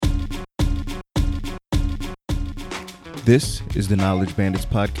This is the Knowledge Bandits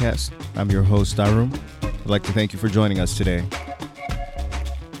podcast. I'm your host, Arum. I'd like to thank you for joining us today.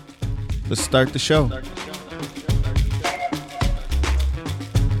 Let's start the show.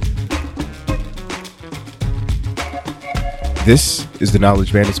 This is the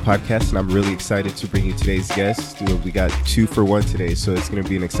Knowledge Bandits podcast, and I'm really excited to bring you today's guest. We got 2 for 1 today, so it's going to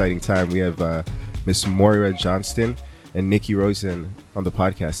be an exciting time. We have Miss Moira Johnston and Nikki Rosen on the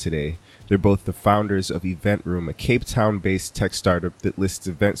podcast today. They're both the founders of Event Room, a Cape Town-based tech startup that lists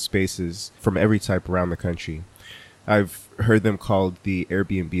event spaces from every type around the country. I've heard them called the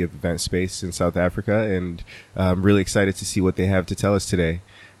Airbnb of event space in South Africa, and I'm really excited to see what they have to tell us today.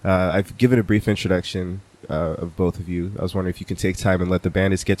 I've given a brief introduction of both of you. I was wondering if you can take time and let the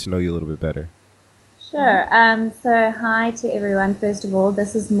bandits get to know you a little bit better. Sure. So hi to everyone. First of all,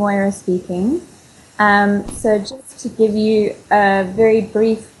 this is Moira speaking. So just to give you a very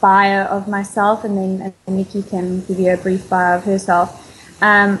brief bio of myself, and then Nikki can give you a brief bio of herself.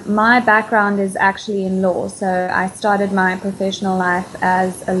 My background is actually in law. So I started my professional life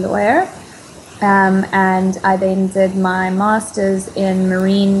as a lawyer, and I then did my master's in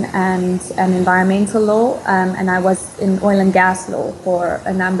marine and environmental law, and I was in oil and gas law for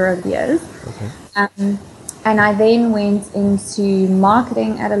a number of years. Okay. And I then went into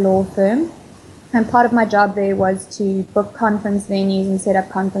marketing at a law firm. And part of my job there was to book conference venues and set up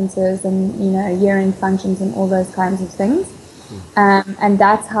conferences and, year-end functions and all those kinds of things. And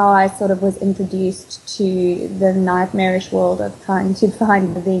that's how I sort of was introduced to the nightmarish world of trying to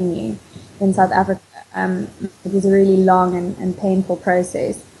find a venue in South Africa. It was a really long and painful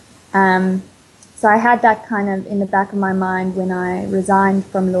process. So I had that kind of in the back of my mind when I resigned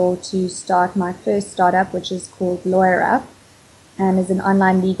from law to start my first startup, which is called LawyerUp, and is an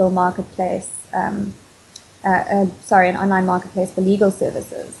online legal marketplace. An online marketplace for legal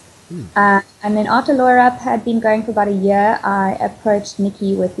services. And then after LawyerUp had been going for about a year, I approached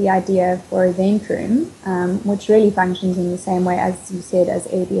Nikki with the idea for Event Room, which really functions in the same way, as you said, as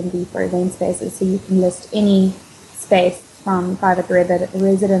Airbnb for event spaces. So you can list any space from private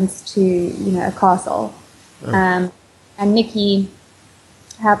residence to, a castle. And Nikki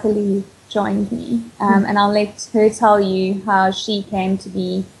happily joined me. And I'll let her tell you how she came to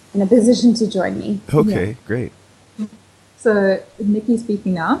be in a position to join me. Okay, great. So, Nikki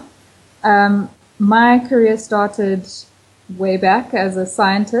speaking now. My career started way back as a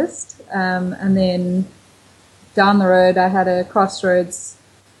scientist, and then down the road I had a crossroads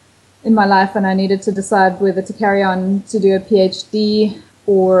in my life, and I needed to decide whether to carry on to do a PhD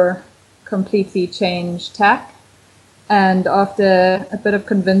or completely change tack. And after a bit of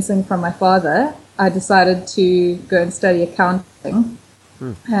convincing from my father, I decided to go and study accounting.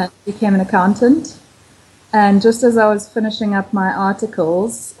 And became an accountant. And just as I was finishing up my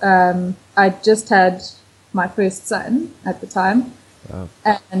articles, I just had my first son at the time. Wow.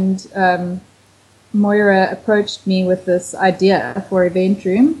 And Moira approached me with this idea for Event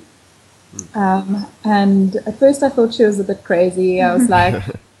Room. And at first I thought she was a bit crazy. I was like,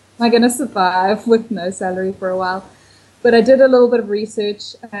 am I going to survive with no salary for a while? But I did a little bit of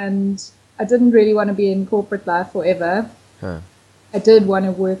research, and I didn't really want to be in corporate life forever. I did want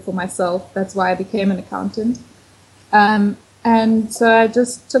to work for myself. That's why I became an accountant. And so I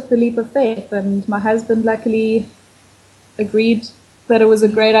just took the leap of faith, and my husband luckily agreed that it was a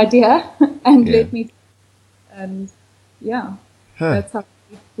great idea and let me. And that's how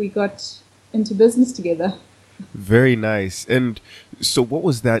we got into business together. Very nice. And so what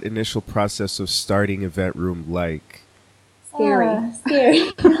was that initial process of starting Event Room like?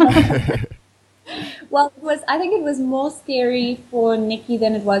 Scary. Well, I think it was more scary for Nikki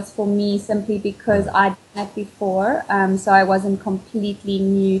than it was for me, simply because I'd done it before. So I wasn't completely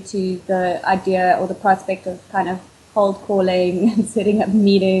new to the idea or the prospect of kind of cold calling and setting up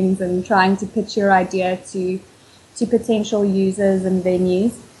meetings and trying to pitch your idea to potential users and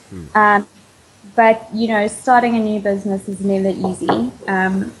venues. But, starting a new business is never easy.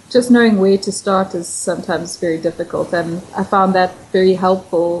 Just knowing where to start is sometimes very difficult. And I found that very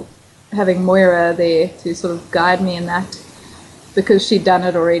helpful, having Moira there to sort of guide me in that, because she'd done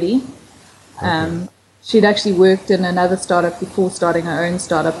it already. She'd actually worked in another startup before starting her own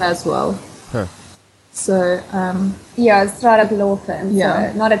startup as well. So, a startup law firm.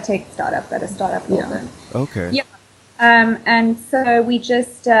 So not a tech startup, but a startup law firm. Okay. Yeah. And so we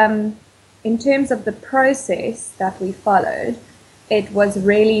just, in terms of the process that we followed, it was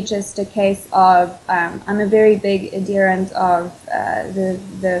really just a case of, I'm a very big adherent of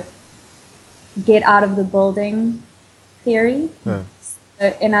the get out of the building theory. So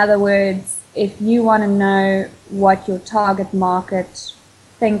in other words, if you want to know what your target market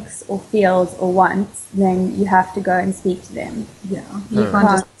thinks or feels or wants, then you have to go and speak to them. Yeah, you can't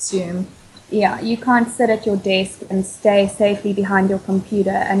just assume. Yeah, you can't sit at your desk and stay safely behind your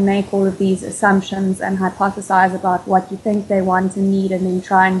computer and make all of these assumptions and hypothesize about what you think they want and need and then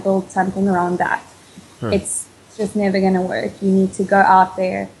try and build something around that. It's just never going to work. You need to go out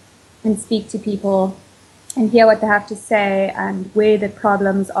there and speak to people and hear what they have to say and where the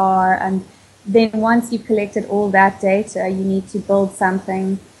problems are. And then once you've collected all that data, you need to build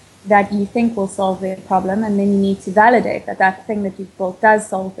something that you think will solve their problem, and then you need to validate that that thing that you've built does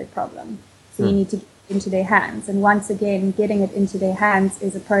solve their problem. So you need to get it into their hands. And once again, getting it into their hands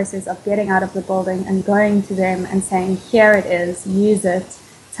is a process of getting out of the building and going to them and saying, here it is, use it,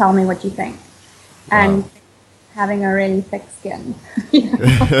 tell me what you think. And having a really thick skin.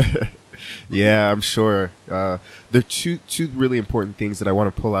 Yeah, I'm sure. There are two really important things that I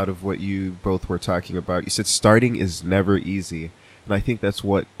want to pull out of what you both were talking about. You said starting is never easy. And I think that's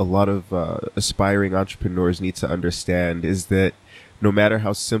what a lot of aspiring entrepreneurs need to understand, is that no matter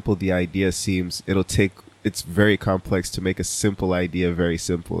how simple the idea seems, it's very complex to make a simple idea very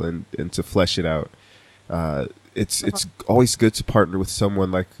simple and to flesh it out. It's always good to partner with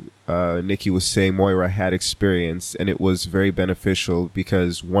someone like Nikki was saying. Moira had experience, and it was very beneficial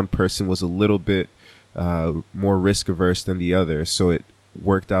because one person was a little bit more risk averse than the other. So it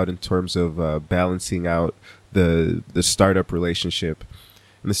worked out in terms of balancing out the startup relationship.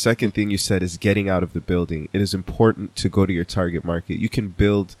 And the second thing you said is getting out of the building. It is important to go to your target market. You can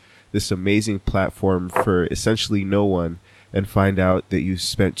build this amazing platform for essentially no one and find out that you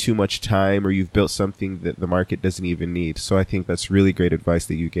spent too much time or you've built something that the market doesn't even need. So I think that's really great advice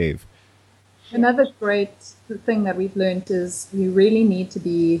that you gave. Another great thing that we've learned is you really need to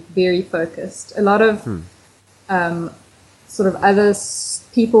be very focused. A lot of sort of other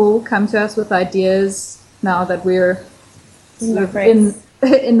people come to us with ideas now that we're sort of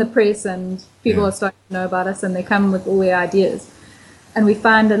in the press and people are starting to know about us, and they come with all their ideas. And we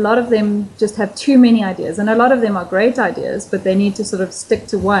find a lot of them just have too many ideas, and a lot of them are great ideas, but they need to sort of stick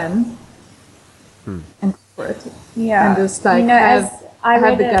to one and go for it. Yeah. And just like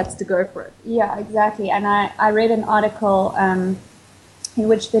have the guts to go for it. Yeah, exactly. And I read an article in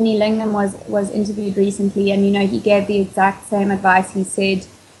which Vinnie Lingham was interviewed recently, and he gave the exact same advice. He said,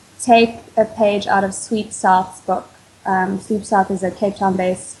 take a page out of Sweep South's book. Sweep South is a Cape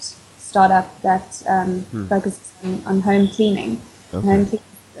Town-based startup that focuses on home cleaning. Okay.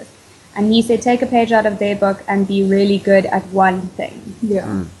 And he said, take a page out of their book and be really good at one thing.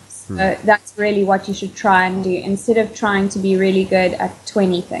 Yeah. So that's really what you should try and do, instead of trying to be really good at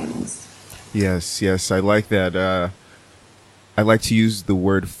 20 things. Yes, I like that. I like to use the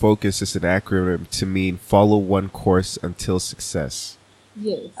word focus as an acronym to mean follow one course until success.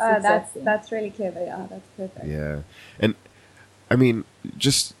 Yes, exactly. That's really clever. Yeah, that's perfect. Yeah. And I mean,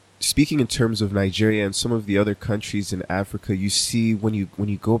 just speaking in terms of Nigeria and some of the other countries in Africa, you see when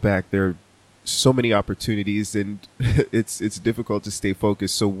you go back, there are so many opportunities, and it's difficult to stay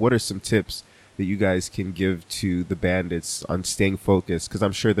focused. So what are some tips that you guys can give to the bandits on staying focused? Because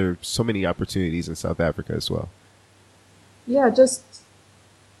I'm sure there are so many opportunities in South Africa as well. Yeah, just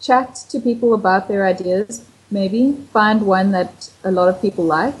chat to people about their ideas. Maybe find one that a lot of people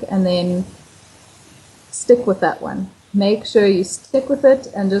like, and then stick with that one. Make sure you stick with it,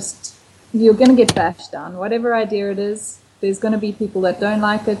 and just, you're going to get bashed down. Whatever idea it is, there's going to be people that don't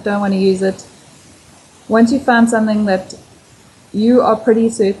like it, don't want to use it. Once you find something that you are pretty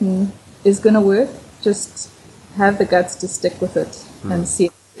certain is going to work, just have the guts to stick with it and see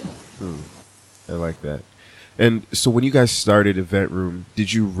it through. I like that. And so when you guys started Event Room,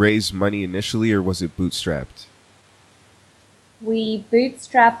 did you raise money initially, or was it bootstrapped? We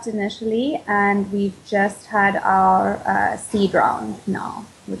bootstrapped initially, and we've just had our seed round now,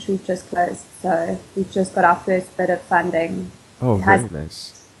 which we've just closed. So we've just got our first bit of funding. Oh, very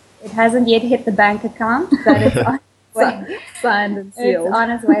nice. It hasn't yet hit the bank account, but it's on its way. Signed and sealed. It's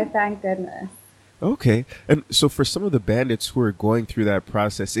on its way, thank goodness. Okay. And so for some of the bandits who are going through that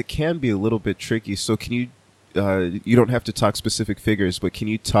process, it can be a little bit tricky. So can you, you don't have to talk specific figures, but can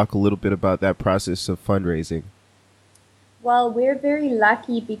you talk a little bit about that process of fundraising? Well, we're very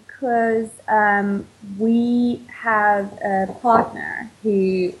lucky because we have a partner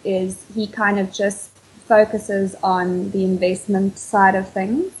he kind of just focuses on the investment side of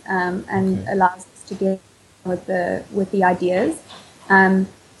things and allows us to get with the ideas.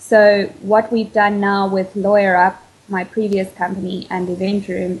 So what we've done now with Lawyer Up, my previous company, and Event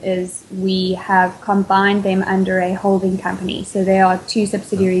Room is we have combined them under a holding company. So they are two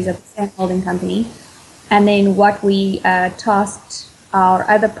subsidiaries of the same holding company. And then what we tasked our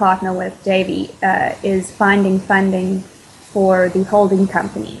other partner with, Davey, is finding funding for the holding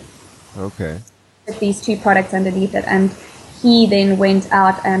company. Okay. With these two products underneath it, and he then went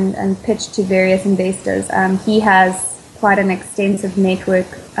out and pitched to various investors. He has quite an extensive network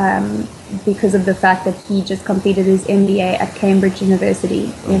because of the fact that he just completed his MBA at Cambridge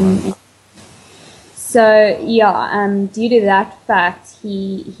University. So yeah, due to that fact,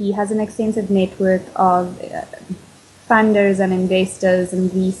 he has an extensive network of funders and investors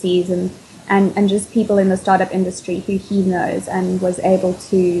and VCs and just people in the startup industry who he knows and was able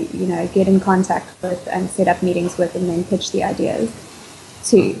to, you know, get in contact with and set up meetings with and then pitch the ideas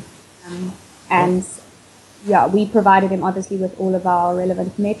to. And yeah, we provided him obviously with all of our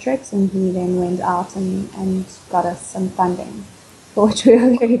relevant metrics, and he then went out and got us some funding, for which we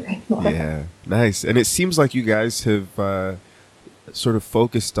are very grateful. Yeah, nice. And it seems like you guys have sort of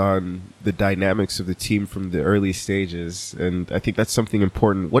focused on the dynamics of the team from the early stages, and I think that's something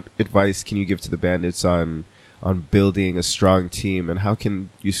important. What advice can you give to the Bandits on building a strong team, and how can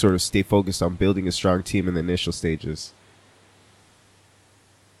you sort of stay focused on building a strong team in the initial stages?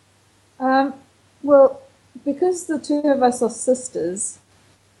 Well, because the two of us are sisters,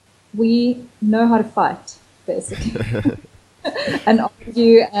 we know how to fight, basically, and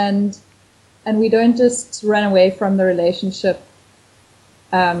argue, and we don't just run away from the relationship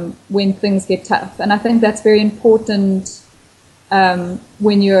when things get tough. And I think that's very important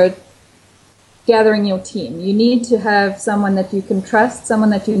when you're gathering your team. You need to have someone that you can trust, someone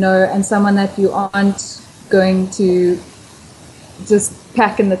that you know, and someone that you aren't going to just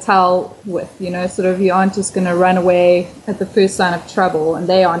pack in the towel with, you know, sort of you aren't just going to run away at the first sign of trouble, and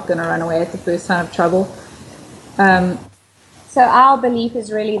they aren't going to run away at the first sign of trouble. So our belief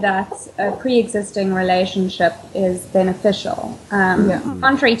is really that a pre-existing relationship is beneficial.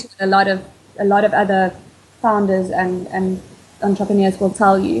 Contrary to a lot of other founders and entrepreneurs will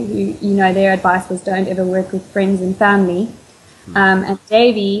tell you, you know, their advice was don't ever work with friends and family. And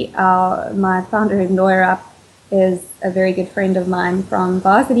Davey, my founder and lawyer up, is a very good friend of mine from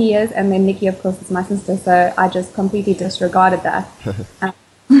varsity years, and then Nikki, of course, is my sister, so I just completely disregarded that.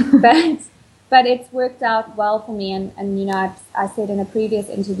 But it's worked out well for me, and you know, I said in a previous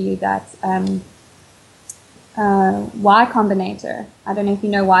interview that Y Combinator, I don't know if you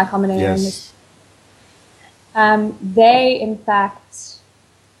know Y Combinator. Yes. They, in fact,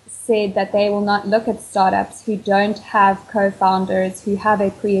 said that they will not look at startups who don't have co-founders who have a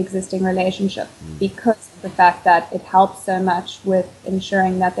pre-existing relationship because of the fact that it helps so much with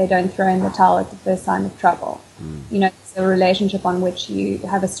ensuring that they don't throw in the towel at the first sign of trouble. You know, it's a relationship on which you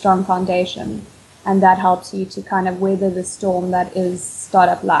have a strong foundation, and that helps you to kind of weather the storm that is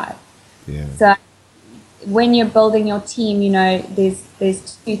startup life. Yeah. So when you're building your team, you know,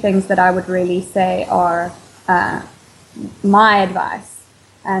 there's two things that I would really say are my advice.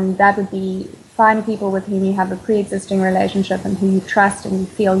 And that would be find people with whom you have a pre-existing relationship and who you trust and you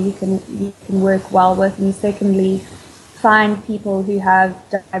feel you can work well with. And secondly, find people who have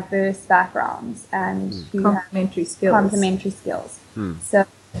diverse backgrounds and who complementary skills. So,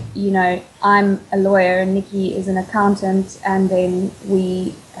 you know, I'm a lawyer and Nikki is an accountant, and then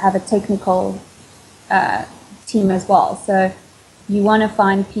we have a technical team as well. So you want to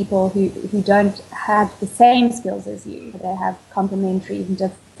find people who don't have the same skills as you. They have complementary and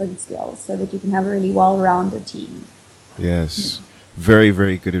different skills so that you can have a really well-rounded team. Yes. Very,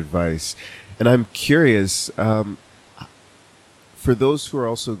 very good advice. And I'm curious, for those who are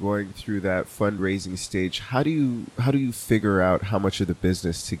also going through that fundraising stage, how do you figure out how much of the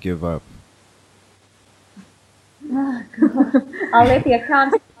business to give up? Oh, God. I'll let the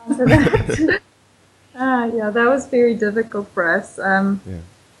accountant answer that. Yeah, that was very difficult for us.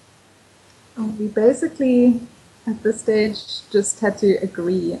 We basically, at this stage, just had to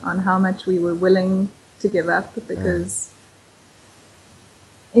agree on how much we were willing to give up, because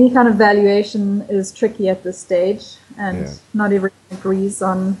any kind of valuation is tricky at this stage, and not everyone agrees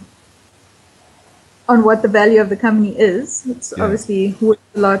on what the value of the company is. It's obviously worth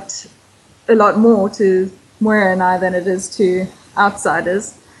a lot more to Moira and I than it is to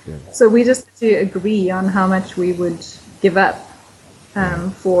outsiders. So we just had to agree on how much we would give up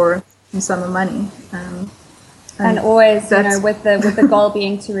for some sum of money. And always, you know, with the goal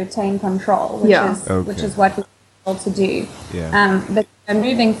being to retain control, which is what we're able to do. But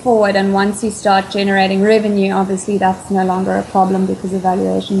moving forward, and once you start generating revenue, obviously that's no longer a problem because the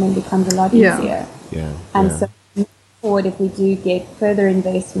valuation then becomes a lot easier. So moving forward, if we do get further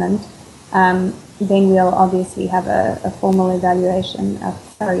investment, then we'll obviously have a formal evaluation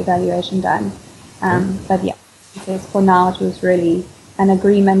done. But yeah, because for now it was really an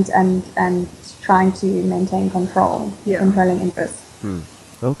agreement and trying to maintain controlling interest.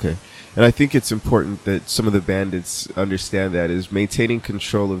 Okay. And I think it's important that some of the bandits understand that is maintaining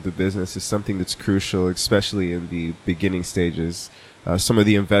control of the business is something that's crucial, especially in the beginning stages. Some of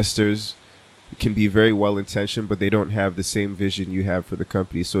the investors can be very well intentioned, but they don't have the same vision you have for the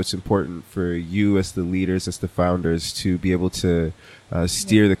company. So it's important for you as the leaders, as the founders, to be able to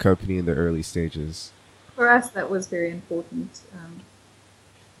steer the company in the early stages. For us, that was very important.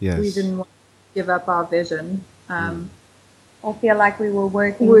 Yes. We didn't want to give up our vision. I feel like we were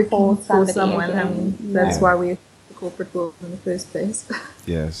working for someone. Again. That's why we the corporate world in the first place.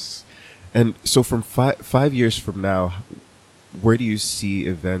 Yes. And so from 5 years from now, where do you see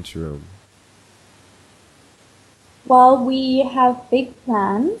Event Room? Well, we have big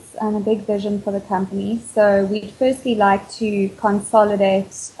plans and a big vision for the company. So we'd firstly like to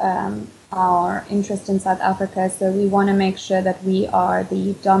consolidate our interest in South Africa. So we want to make sure that we are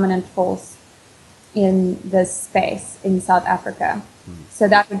the dominant force in this space in South Africa. So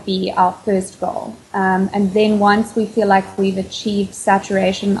that would be our first goal. And then once we feel like we've achieved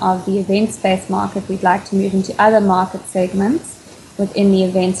saturation of the event space market, we'd like to move into other market segments within the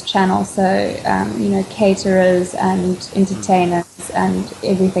events channel. So, caterers and entertainers and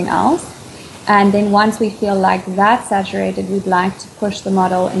everything else. And then once we feel like that's saturated, we'd like to push the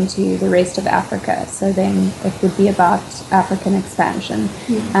model into the rest of Africa. So then it would be about African expansion.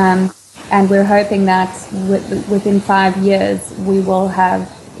 And we're hoping that within 5 years, we will have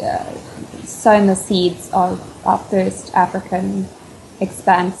sown the seeds of our first African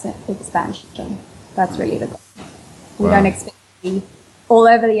expansion. That's really the goal. We don't expect to be all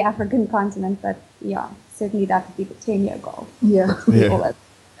over the African continent, but yeah, certainly that would be the 10-year goal. Yeah. Yeah.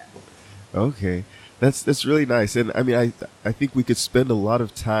 Okay. That's really nice. And I mean, I think we could spend a lot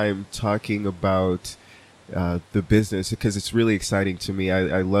of time talking about the business, because it's really exciting to me.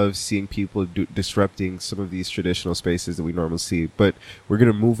 I love seeing people disrupting some of these traditional spaces that we normally see. But we're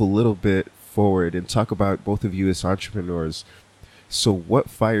going to move a little bit forward and talk about both of you as entrepreneurs. So what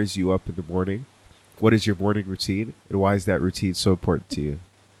fires you up in the morning? What is your morning routine? And why is that routine so important to you?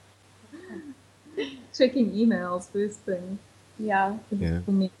 Checking emails first thing. Yeah.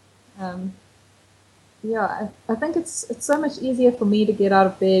 For me. I think it's so much easier for me to get out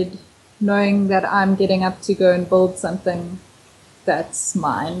of bed knowing that I'm getting up to go and build something that's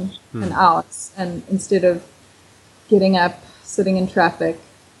mine and ours, and instead of getting up, sitting in traffic,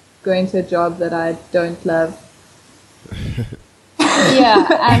 going to a job that I don't love. Yeah,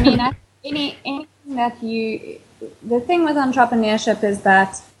 I mean, anything that the thing with entrepreneurship is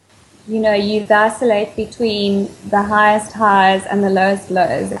that, you vacillate between the highest highs and the lowest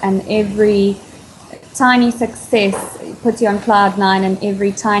lows, and every tiny success puts you on cloud 9, and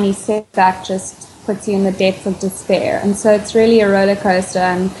every tiny setback just puts you in the depths of despair. And so it's really a roller coaster.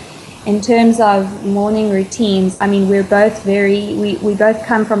 And in terms of morning routines, I mean, we're both we both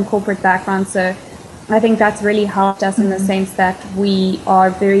come from corporate backgrounds, so I think that's really helped us in the sense that we are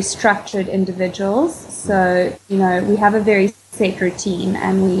very structured individuals. So, we have a very set routine,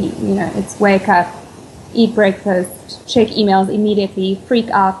 and it's wake up, eat breakfast, check emails immediately, freak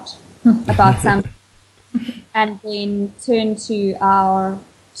out about something, and then turn to our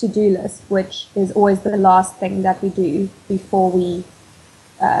to-do list, which is always the last thing that we do before we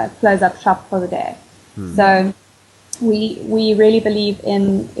close up shop for the day. So we really believe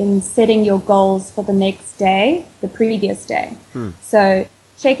in setting your goals for the next day, the previous day. So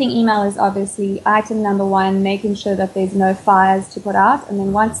checking email is obviously item number 1, making sure that there's no fires to put out. And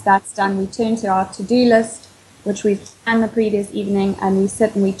then once that's done, we turn to our to-do list, which we've done the previous evening, and we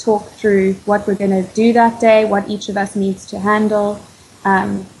sit and we talk through what we're going to do that day, what each of us needs to handle,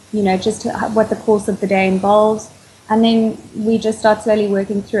 just what the course of the day involves. And then we just start slowly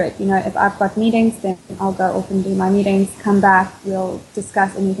working through it. If I've got meetings, then I'll go off and do my meetings, come back, we'll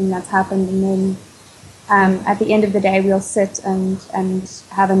discuss anything that's happened, and then at the end of the day, we'll sit and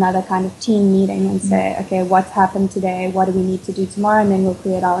have another kind of team meeting and say, okay, what's happened today? What do we need to do tomorrow? And then we'll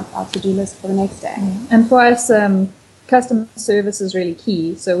create our to-do list for the next day. And for us, customer service is really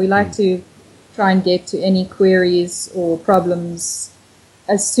key. So we like to try and get to any queries or problems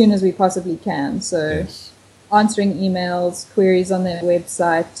as soon as we possibly can. So answering emails, queries on their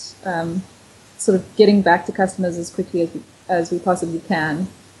website, sort of getting back to customers as quickly as we possibly can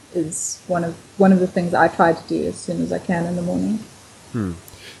is one of the things I try to do as soon as I can in the morning.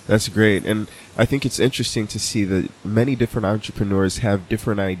 That's great. And I think it's interesting to see that many different entrepreneurs have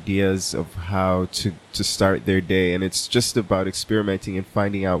different ideas of how to start their day, and it's just about experimenting and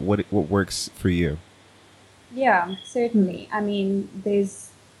finding out what works for you. Yeah, certainly. I mean, there's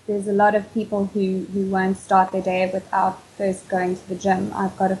a lot of people who won't start their day without first going to the gym.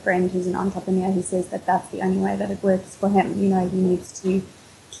 I've got a friend who's an entrepreneur who says that that's the only way that it works for him. He needs to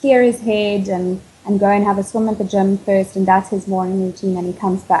clear his head and go and have a swim at the gym first, and that's his morning routine, and he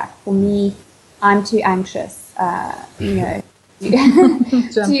comes back. For me, I'm too anxious, to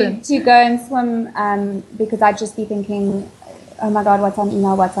go and swim because I'd just be thinking, oh my God, what's on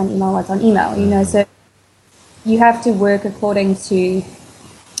email, so you have to work according to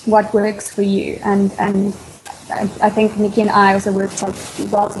what works for you. And I think Nikki and I also work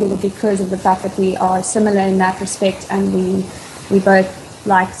well together because of the fact that we are similar in that respect, and we both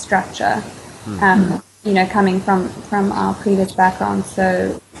like structure, coming from our previous backgrounds.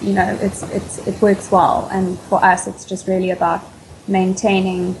 So, it works well. And for us, it's just really about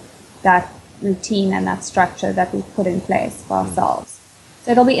maintaining that routine and that structure that we've put in place for ourselves.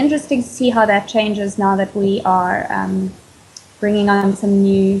 So it'll be interesting to see how that changes now that we are bringing on some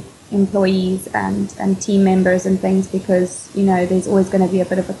new employees and team members and things, because, there's always going to be a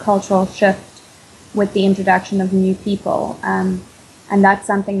bit of a cultural shift with the introduction of new people. And that's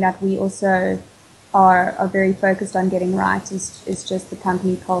something that we also are very focused on getting right, is just the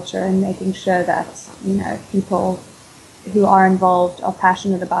company culture and making sure that, people who are involved are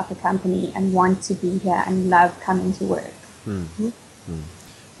passionate about the company and want to be here and love coming to work.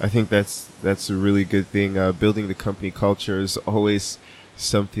 I think that's a really good thing. Building the company culture is always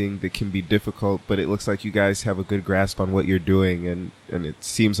something that can be difficult, but it looks like you guys have a good grasp on what you're doing, and it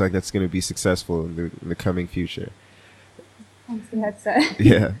seems like that's going to be successful in the coming future. Thanks, so.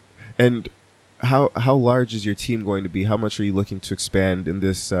 Yeah. And how large is your team going to be? How much are you looking to expand in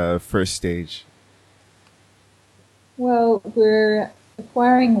this first stage? Well, we're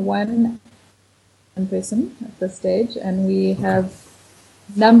acquiring one person at this stage, and we have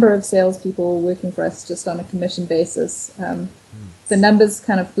number of salespeople working for us just on a commission basis. The numbers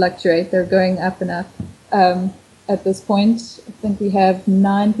kind of fluctuate; they're going up and up. At this point, I think we have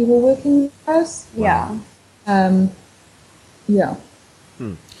 9 people working for us. Yeah. Yeah.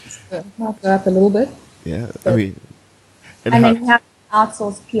 So might go up a little bit. Yeah, But, And then we have an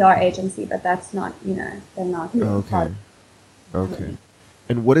outsourced PR agency, but that's not, they're not. Okay. Okay.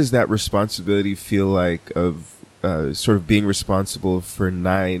 And what does that responsibility feel like of sort of being responsible for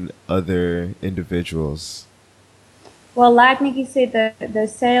 9 other individuals? Well, like Nikki said, the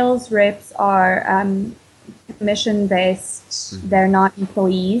sales reps are commission-based. They're not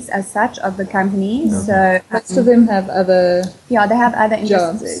employees as such of the company. Okay. So most of them have other. Yeah, they have other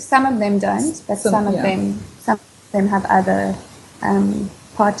jobs. interests. Some of them don't, but some of them have other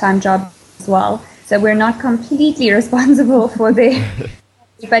part-time jobs as well. So we're not completely responsible for their.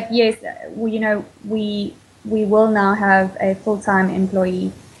 But yes, we will now have a full-time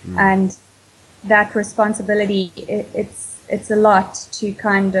employee, and that responsibility, it's a lot to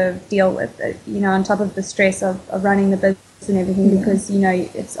kind of deal with, on top of the stress of running the business and everything, because,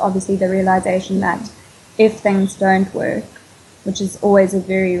 it's obviously the realization that if things don't work, which is always a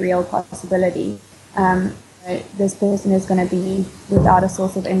very real possibility, this person is going to be without a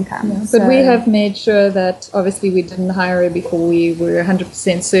source of income. Yeah, but we have made sure that obviously we didn't hire her before we were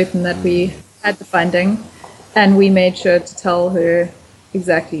 100% certain that we had the funding, and we made sure to tell her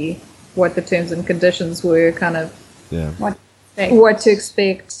exactly what the terms and conditions were, kind of what to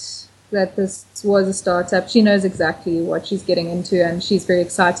expect, that this was a startup. She knows exactly what she's getting into, and she's very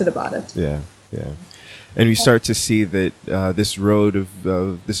excited about it. Yeah. And you start to see that this road of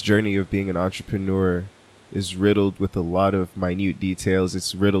this journey of being an entrepreneur is riddled with a lot of minute details.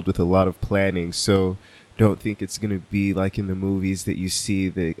 It's riddled with a lot of planning. So don't think it's going to be like in the movies that you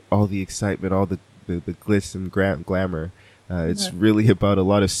see, all the excitement, all the glitz and glamour. It's really about a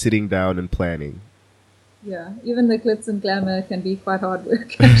lot of sitting down and planning. Yeah, even the glitz and glamour can be quite hard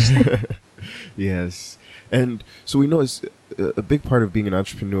work, actually. Yes. And so we know a big part of being an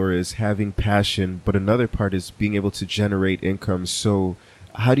entrepreneur is having passion, but another part is being able to generate income. So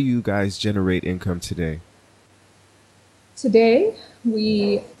how do you guys generate income today? Today,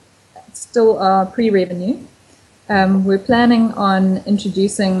 we still are pre-revenue. We're planning on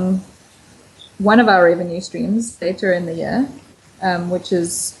introducing one of our revenue streams later in the year, which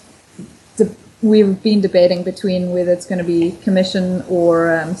is we've been debating between whether it's going to be commission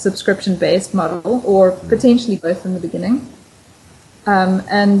or subscription-based model, or potentially both in the beginning.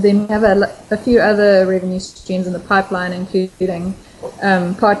 And then we have a few other revenue streams in the pipeline, including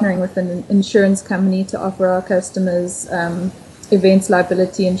partnering with an insurance company to offer our customers events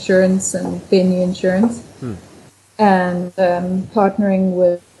liability insurance and venue insurance, and partnering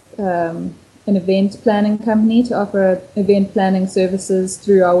with an event planning company to offer event planning services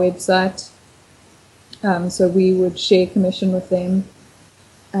through our website. So we would share commission with them.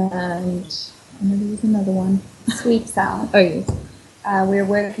 And there was another one. Sweet South. Oh, yes. We're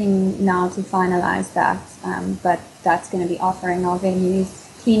working now to finalize that, but that's going to be offering our venues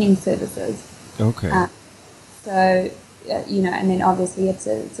cleaning services. Okay. So, and then obviously it's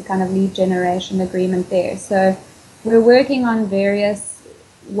a kind of lead generation agreement there. So we're working on various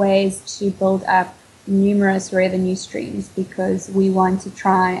ways to build up numerous revenue streams because we want to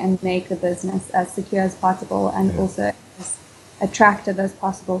try and make the business as secure as possible and also as attractive as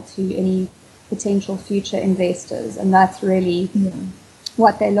possible to any potential future investors. And that's really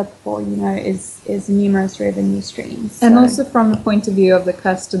what they look for, is numerous revenue streams. And also from the point of view of the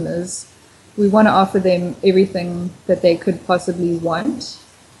customers, we want to offer them everything that they could possibly want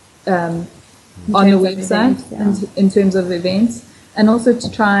on the website in terms of events, and also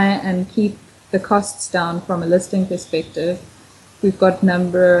to try and keep the costs down from a listing perspective. We've got a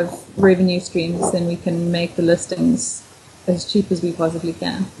number of revenue streams, and we can make the listings as cheap as we possibly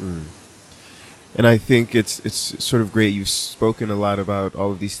can. And I think it's sort of great. You've spoken a lot about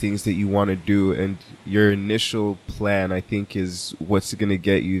all of these things that you want to do, and your initial plan, I think, is what's going to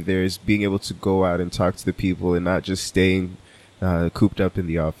get you there is being able to go out and talk to the people and not just staying cooped up in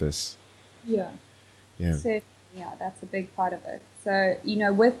the office. Yeah. So, that's a big part of it. So,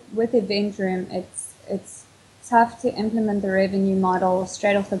 with Event Room, it's tough to implement the revenue model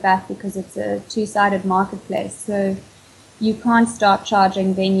straight off the bat because it's a two-sided marketplace. So you can't start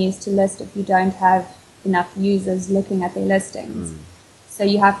charging venues to list if you don't have enough users looking at their listings. So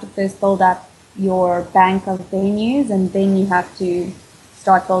you have to first build up your bank of venues, and then you have to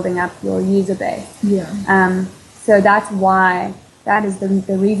start building up your user base. So that is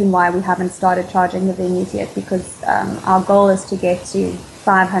the reason why we haven't started charging the venues yet, because our goal is to get to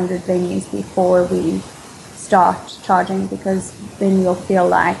 500 venues before we start charging, because then we'll feel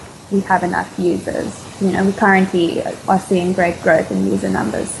like we have enough users. We currently are seeing great growth in user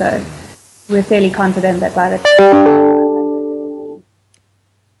numbers, so we're fairly confident that by the time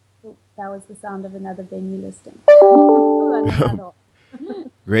that was the sound of another venue listing.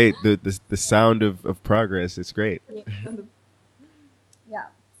 Great, the sound of progress. It's great. Yeah,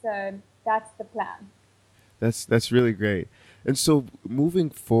 so that's the plan. That's really great. And so moving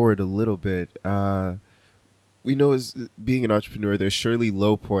forward a little bit, we know as being an entrepreneur, there's surely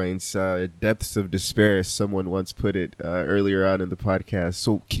low points, depths of despair, as someone once put it earlier on in the podcast.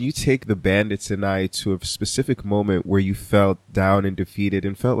 So can you take the Bandits and I to a specific moment where you felt down and defeated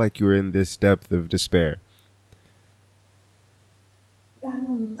and felt like you were in this depth of despair?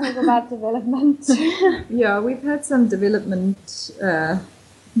 Talk about development. Yeah, we've had some development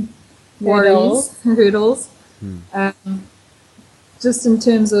hurdles. Just in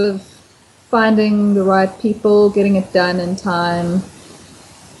terms of finding the right people, getting it done in time,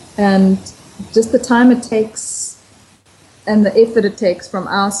 and just the time it takes and the effort it takes from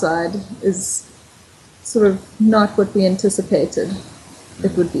our side is sort of not what we anticipated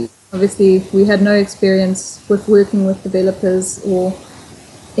it would be. Obviously, we had no experience with working with developers or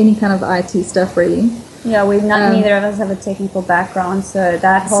any kind of IT stuff really. Yeah, neither of us have a technical background, so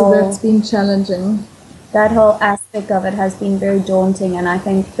that's been challenging. That whole aspect of it has been very daunting, and I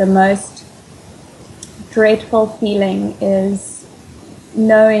think the most dreadful feeling is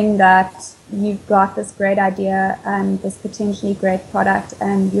knowing that you've got this great idea and this potentially great product,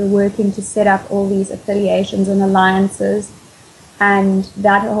 and you're working to set up all these affiliations and alliances, and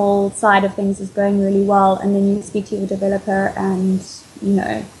that whole side of things is going really well, and then you speak to your developer and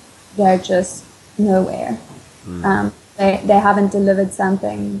they're just nowhere. They haven't delivered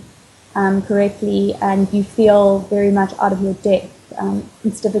something correctly, and you feel very much out of your depth.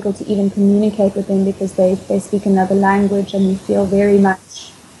 It's difficult to even communicate with them because they speak another language, and you feel very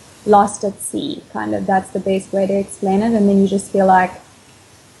much lost at sea, kind of. That's the best way to explain it. And then you just feel like,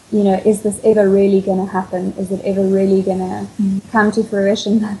 is this ever really going to happen? Is it ever really going to come to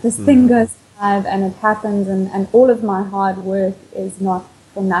fruition that this thing goes live and it happens, and all of my hard work is not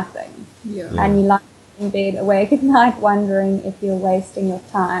for nothing? And you lie in bed awake at night wondering if you're wasting your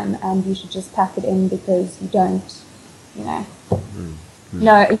time and you should just pack it in because you don't,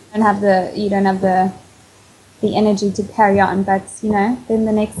 no, you don't have the energy to carry on. But then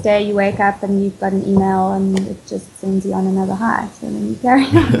the next day you wake up and you've got an email and it just sends you on another high, so then you carry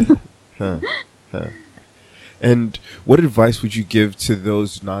on. And what advice would you give to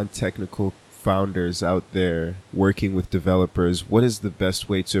those non-technical founders out there working with developers? What is the best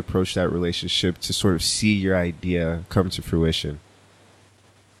way to approach that relationship to sort of see your idea come to fruition?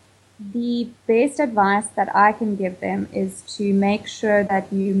 The best advice that I can give them is to make sure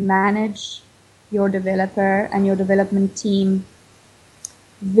that you manage your developer and your development team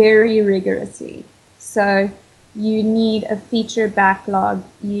very rigorously. So you need a feature backlog,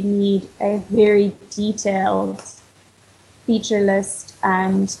 you need a very detailed feature list,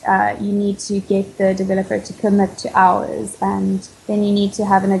 and you need to get the developer to commit to hours, and then you need to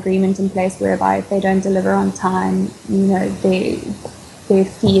have an agreement in place whereby if they don't deliver on time, their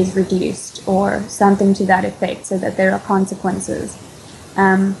fee is reduced or something to that effect, so that there are consequences.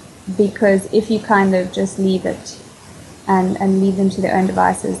 Because if you kind of just leave it and leave them to their own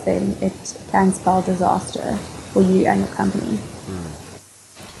devices, then it can spell disaster for you and your company.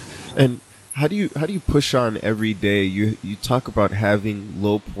 And how do you push on every day? You talk about having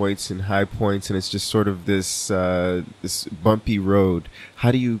low points and high points, and it's just sort of this this bumpy road.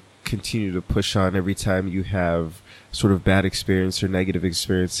 How do you continue to push on every time you have sort of bad experience or negative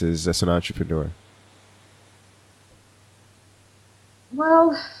experiences as an entrepreneur? Well,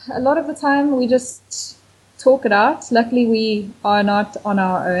 a lot of the time we just talk it out. Luckily, we are not on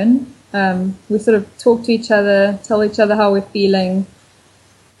our own. We sort of talk to each other, tell each other how we're feeling,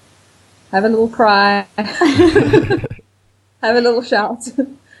 have a little cry, have a little shout,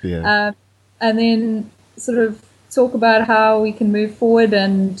 Yeah. and then sort of talk about how we can move forward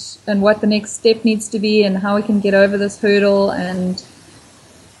and what the next step needs to be and how we can get over this hurdle. And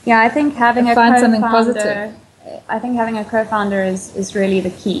Yeah, I think having a find something co-founder, positive. I think having a co-founder is really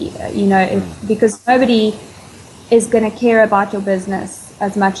the key. Because nobody is going to care about your business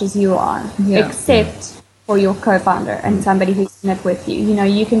as much as you are, Yeah. except for your co-founder and somebody who's in it with you.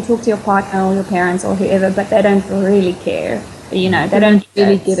 You can talk to your partner or your parents or whoever, but they don't really care. They don't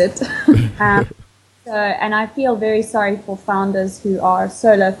really get it. And I feel very sorry for founders who are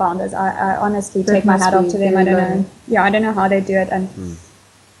solo founders. I honestly That take my must hat off be to them. I very don't know. lonely. Yeah, I don't know how they do it. And,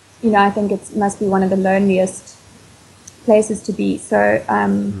 I think it must be one of the loneliest places to be. So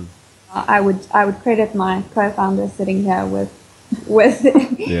I would credit my co-founder sitting here with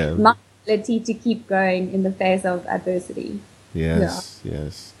Yeah. my ability to keep going in the face of adversity. Yes.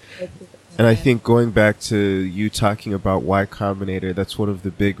 And I think going back to you talking about Y Combinator, that's one of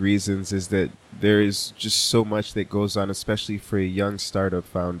the big reasons, is that there is just so much that goes on, especially for a young startup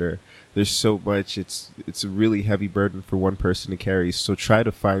founder. There's so much, it's a really heavy burden for one person to carry. So try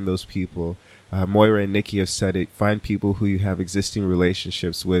to find those people. Moira and Nikki have said it, find people who you have existing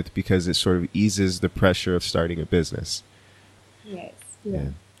relationships with, because it sort of eases the pressure of starting a business. Yes. Yeah.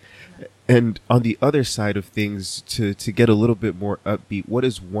 And on the other side of things, to get a little bit more upbeat, what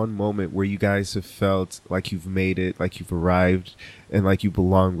is one moment where you guys have felt like you've made it, like you've arrived, and like you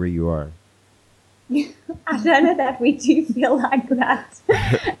belong where you are? I don't know that we do feel like that.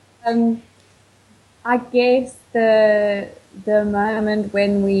 I guess the moment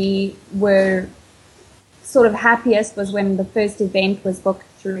when we were sort of happiest was when the first event was booked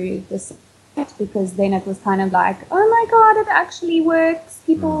through the site, because then it was kind of like, oh my God, it actually works.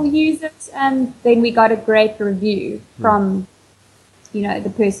 People use it. And then we got a great review from,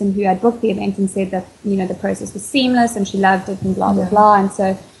 the person who had booked the event and said that, the process was seamless and she loved it and blah, blah, blah. And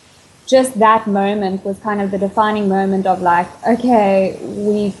so just that moment was kind of the defining moment of like, okay,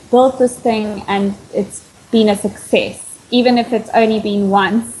 we've built this thing and it's been a success. Even if it's only been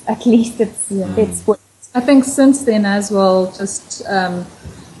once, at least it's worked. I think since then as well, just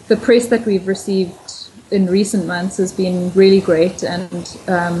the press that we've received in recent months has been really great, and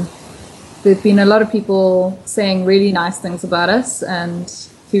there've been a lot of people saying really nice things about us and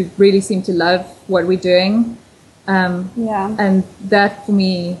who really seem to love what we're doing. And that for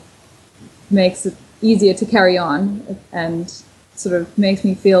me makes it easier to carry on and sort of makes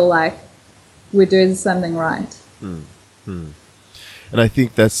me feel like we're doing something right. And I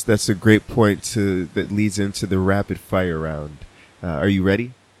think that's a great point that leads into the rapid fire round. Are you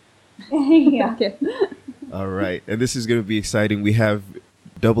ready? Yeah. Okay. All right. And this is going to be exciting. We have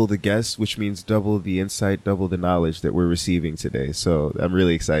double the guests, which means double the insight, double the knowledge that we're receiving today. So I'm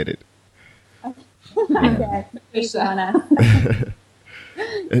really excited. Okay. Please, Anna.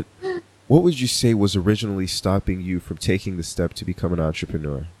 And what would you say was originally stopping you from taking the step to become an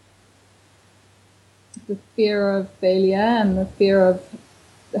entrepreneur? The fear of failure and the fear of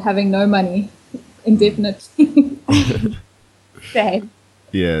having no money indefinitely. Same.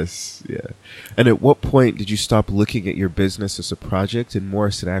 Yes, yeah. And at what point did you stop looking at your business as a project and more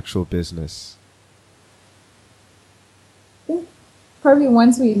as an actual business? I think probably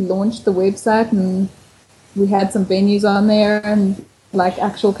once we launched the website and we had some venues on there and like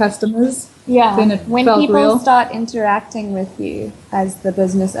actual customers. Yeah. Then it When felt people real. start interacting with you as the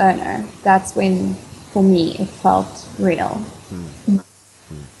business owner, that's when, for me, it felt real.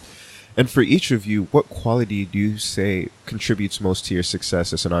 And for each of you, what quality do you say contributes most to your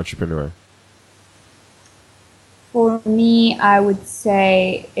success as an entrepreneur? For me, I would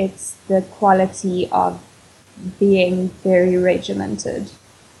say it's the quality of being very regimented.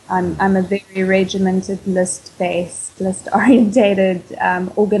 I'm a very regimented, list-based, list-orientated,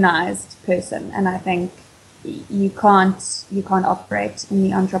 organized person, and I think you can't operate in the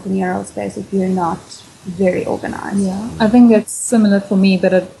entrepreneurial space if you're not very organized. Yeah, I think it's similar for me,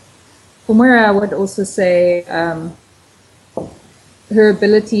 but from where I would also say her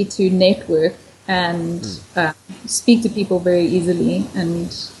ability to network and speak to people very easily, and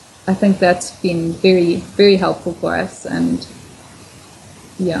I think that's been very, very helpful for us. And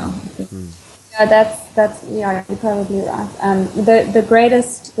yeah, that's you're probably right.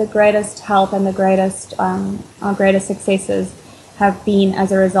 The greatest help and our greatest successes have been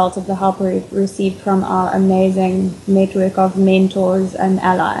as a result of the help we've received from our amazing network of mentors and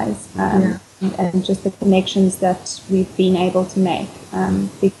allies, and just the connections that we've been able to make.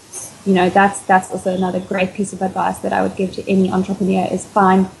 Because that's also another great piece of advice that I would give to any entrepreneur is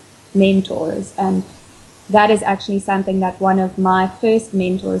find mentors. And that is actually something that one of my first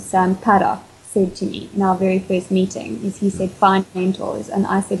mentors, Sam Paddock, said to me in our very first meeting. Is he said, find mentors. And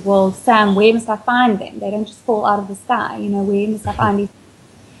I said, well, Sam, where must I find them? They don't just fall out of the sky. Where must I find these?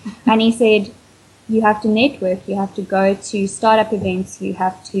 And he said, you have to network. You have to go to startup events. You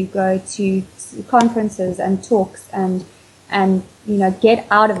have to go to conferences and talks and get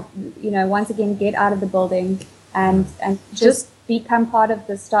out of, once again, get out of the building and just become part of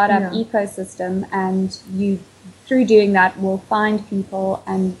the startup ecosystem. And you, through doing that, will find people,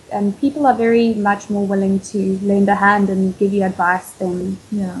 and people are very much more willing to lend a hand and give you advice than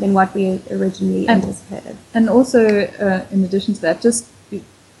what we originally anticipated. And also, in addition to that, just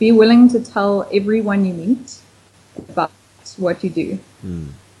be willing to tell everyone you meet about what you do.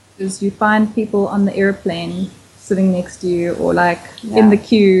 Because you find people on the airplane sitting next to you, or in the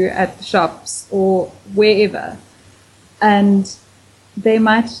queue at the shops or wherever, and they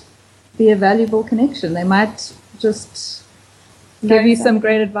might be a valuable connection. They might just give you some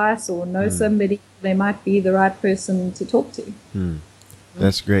great advice, or know somebody. They might be the right person to talk to.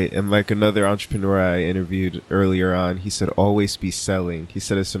 That's great. And like another entrepreneur I interviewed earlier on, he said, always be selling. He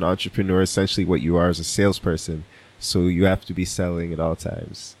said, as an entrepreneur, essentially what you are is a salesperson. So you have to be selling at all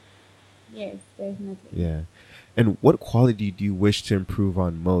times. Yes, definitely. Yeah. And what quality do you wish to improve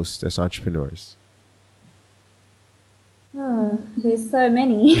on most as entrepreneurs? Oh, there's so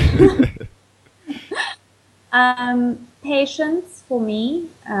many. Patience for me.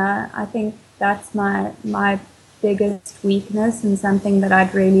 I think that's my biggest weakness, and something that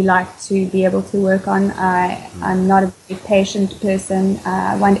I'd really like to be able to work on. I'm not a very patient person.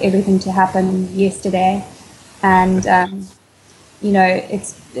 I want everything to happen yesterday, and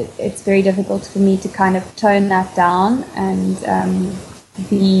it's very difficult for me to kind of tone that down and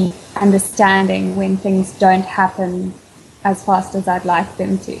be understanding when things don't happen as fast as I'd like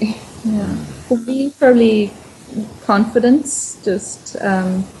them to. Yeah. For me, probably confidence, just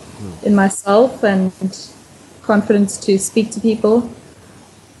in myself, and confidence to speak to people.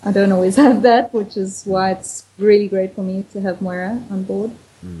 I don't always have that, which is why it's really great for me to have Moira on board.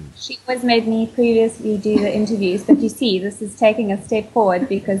 She always made me previously do the interviews, but you see, this is taking a step forward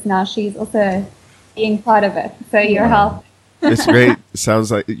because now she's also being part of it. So your help. It's great. It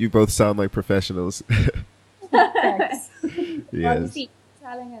sounds like you both sound like professionals. Thanks. Yes. Well, you see,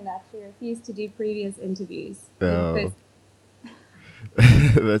 telling her that she refused to do previous interviews. Oh.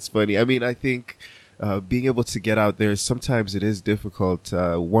 That's funny. I mean, I think being able to get out there, sometimes it is difficult.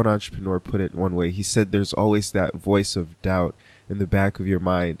 One entrepreneur put it one way. He said there's always that voice of doubt in the back of your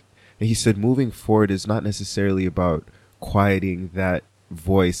mind. And he said moving forward is not necessarily about quieting that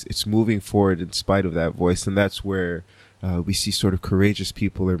voice. It's moving forward in spite of that voice. And that's where we see sort of courageous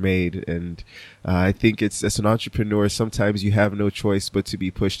people are made. And I think it's, as an entrepreneur, sometimes you have no choice but to be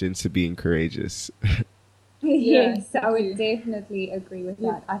pushed into being courageous. Yes, I would definitely agree with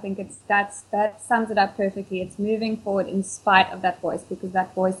that. I think that sums it up perfectly. It's moving forward in spite of that voice, because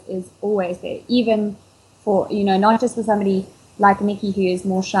that voice is always there, even for, not just for somebody like Nikki who is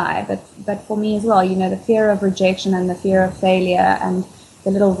more shy, but for me as well. The fear of rejection and the fear of failure and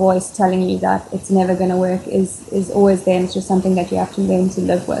the little voice telling you that it's never going to work is always there, and it's just something that you have to learn to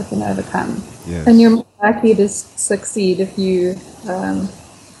live with and overcome. Yes. And you're more likely to succeed if you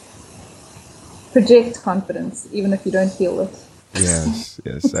project confidence, even if you don't feel it. Yes,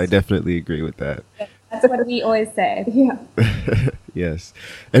 I definitely agree with that. That's what we always say. Yeah. Yes.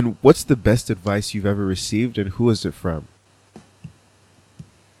 And what's the best advice you've ever received, and who is it from?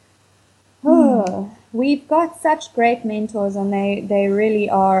 Oh, we've got such great mentors, and they really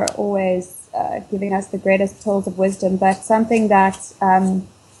are always giving us the greatest tools of wisdom. But something that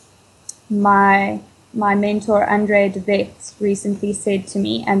my mentor Andre de Wet recently said to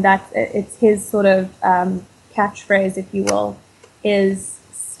me, and that it's his sort of catchphrase, if you will, is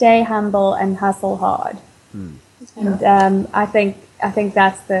stay humble and hustle hard. And I think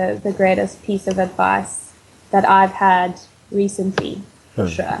that's the greatest piece of advice that I've had recently, for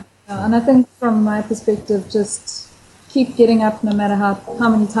sure. And I think from my perspective, just keep getting up no matter how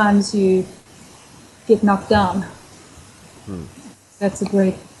many times you get knocked down. That's a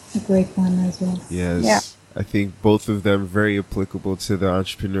great one as well. Yes. Yeah. I think both of them very applicable to the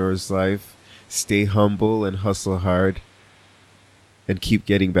entrepreneur's life. Stay humble and hustle hard and keep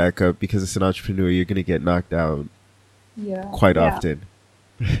getting back up, because as an entrepreneur, you're going to get knocked down quite often.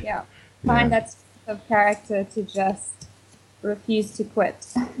 Yeah. Find that strength of character to just refuse to quit.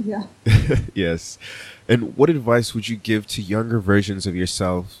 Yeah. Yes. And what advice would you give to younger versions of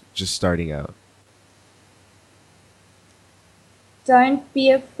yourself just starting out? Don't be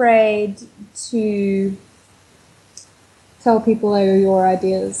afraid to Tell people your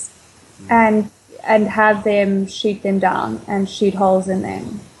ideas. and have them shoot them down and shoot holes in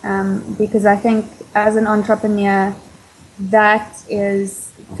them. Because I think as an entrepreneur, that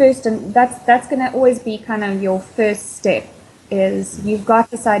is first, and that's going to always be kind of your first step. Is you've got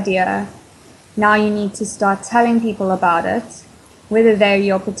this idea, now you need to start telling people about it, whether they're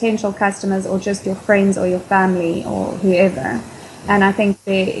your potential customers or just your friends or your family or whoever. And I think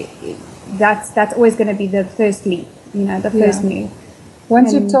that's always going to be the first leap, the first move.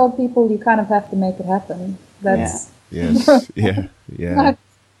 Once you've told people, you kind of have to make it happen. That's Yes. Yeah.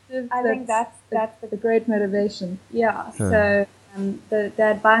 I think that's the great motivation. Yeah. So the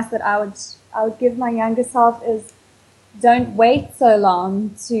advice that I would give my younger self is, don't wait so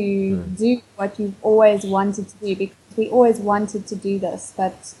long to do what you've always wanted to do, because we always wanted to do this,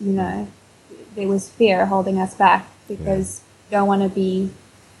 but there was fear holding us back, because you don't want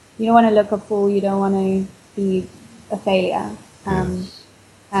to look a fool, you don't want to be a failure.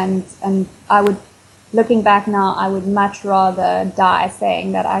 And I would, looking back now, I would much rather die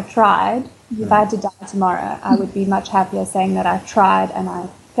saying that I tried. If I had to die tomorrow, I would be much happier saying that I tried and I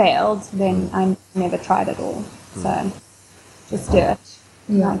failed than I never tried at all. So just do it.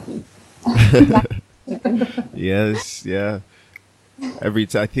 Yeah. Yes. Yeah.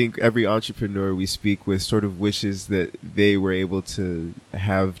 I think every entrepreneur we speak with sort of wishes that they were able to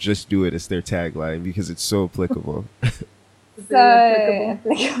have "just do it" as their tagline, because it's so applicable. So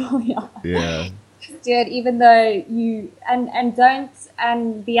applicable, Yeah. Just do it, even though you and don't.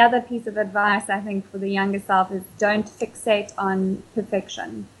 And the other piece of advice I think for the younger self is, don't fixate on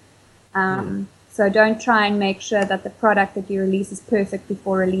perfection. So don't try and make sure that the product that you release is perfect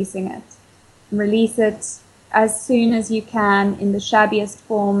before releasing it. Release it as soon as you can in the shabbiest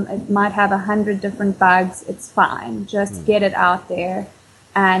form. It might have 100 different bugs. It's fine. Just get it out there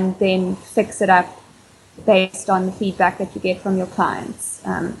and then fix it up based on the feedback that you get from your clients.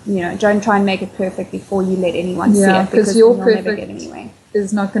 Don't try and make it perfect before you let anyone see it, because your you'll perfect never get anywhere.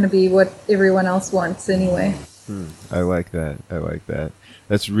 is not going to be what everyone else wants anyway. I like that.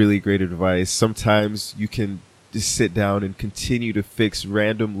 That's really great advice. Sometimes you can just sit down and continue to fix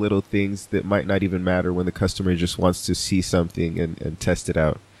random little things that might not even matter when the customer just wants to see something and test it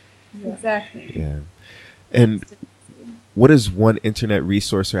out. Exactly. Yeah. And what is one internet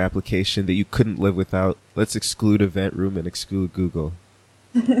resource or application that you couldn't live without? Let's exclude Eventroom and exclude Google.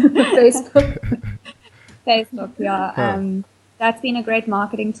 Facebook. Facebook, yeah. That's been a great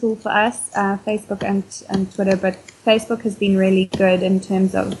marketing tool for us, Facebook and Twitter. But Facebook has been really good in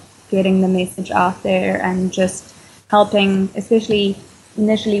terms of getting the message out there and just helping, especially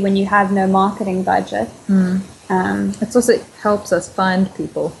initially when you have no marketing budget. It also helps us find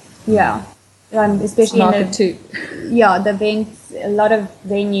people. Yeah. Especially market too. Yeah, the events, a lot of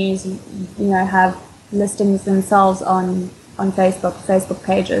venues, have listings themselves on Facebook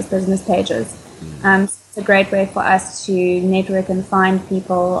pages, business pages. It's a great way for us to network and find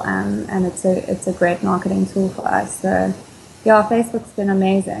people, and it's a great marketing tool for us. So, yeah, Facebook's been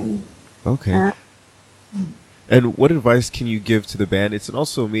amazing. Okay. And what advice can you give to the bandits and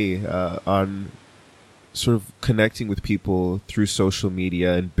also me on sort of connecting with people through social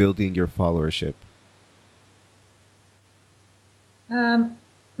media and building your followership?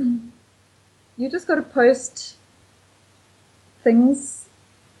 You just got to post things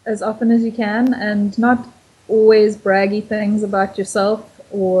as often as you can, and not always braggy things about yourself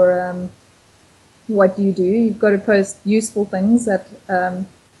or what you do. You've got to post useful things that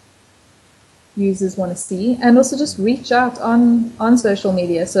users want to see, and also just reach out on social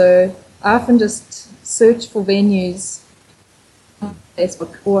media. So I often just search for venues on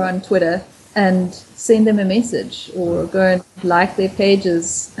Facebook or on Twitter and send them a message, or go and like their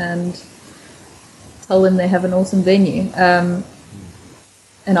pages and tell them they have an awesome venue,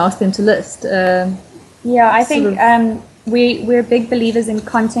 and ask them to list. Yeah, I think we're big believers in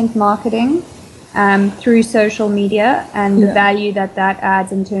content marketing through social media and the value that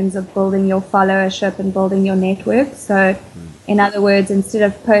adds in terms of building your followership and building your network. So in other words, instead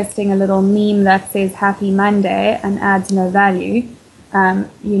of posting a little meme that says Happy Monday and adds no value,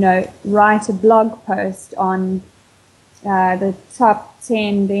 write a blog post on the top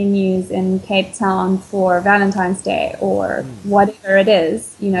 10 venues in Cape Town for Valentine's Day or whatever it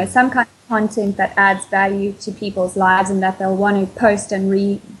is, some kind of content that adds value to people's lives and that they'll want to post and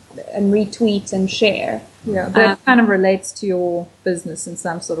retweet and share. Yeah, that kind of relates to your business in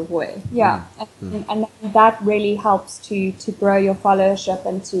some sort of way. Yeah, and that really helps to grow your followership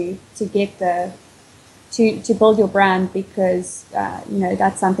and to get to build your brand because,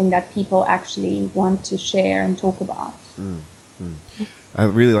 that's something that people actually want to share and talk about. I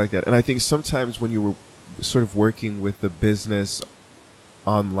really like that. And I think sometimes when you were sort of working with the business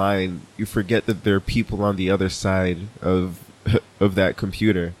online, you forget that there are people on the other side of that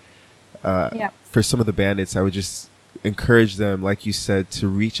computer. For some of the bandits, I would just encourage them, like you said, to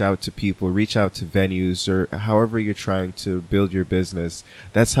reach out to people, reach out to venues, or however you're trying to build your business.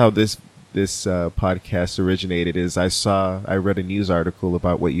 That's how this podcast originated. I read a news article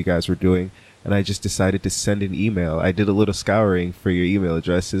about what you guys were doing, and I just decided to send an email. I did a little scouring for your email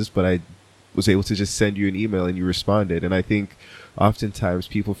addresses, but I was able to just send you an email and you responded. And I think oftentimes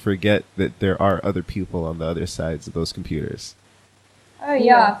people forget that there are other people on the other sides of those computers. Oh,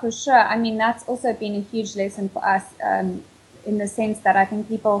 yeah, for sure. I mean, that's also been a huge lesson for us in the sense that I think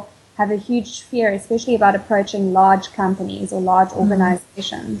people have a huge fear, especially about approaching large companies or large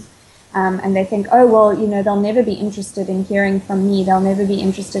organizations. And they think, oh, well, they'll never be interested in hearing from me. They'll never be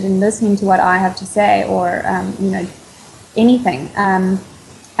interested in listening to what I have to say or, anything.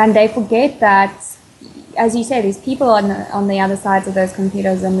 And they forget that, as you say, there's people on the other sides of those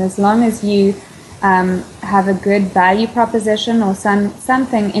computers. And as long as you have a good value proposition or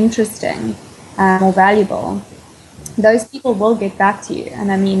something interesting or valuable, those people will get back to you. And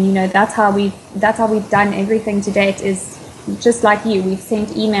I mean, that's how we've done everything to date is just like you. We've sent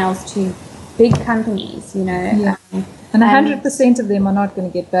emails to big companies, and 100% of them are not going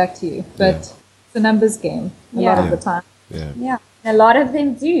to get back to you, but it's a numbers game a lot of the time. Yeah, a lot of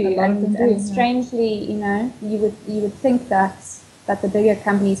them do. And strangely, you would think that the bigger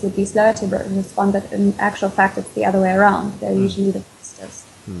companies would be slower to respond, but in actual fact, it's the other way around. They're usually the fastest.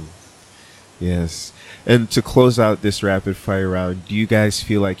 Yes. And to close out this rapid fire round, do you guys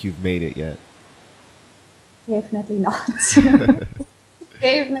feel like you've made it yet? Definitely not.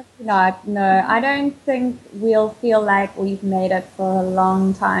 Definitely not. No, I don't think we'll feel like we've made it for a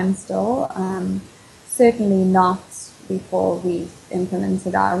long time still. Certainly not before we've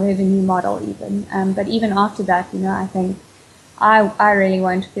implemented our revenue model even. But even after that, I think I really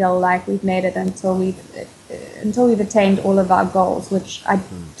won't feel like we've made it until we've attained all of our goals, which I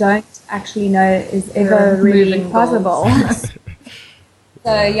don't actually know is ever really possible.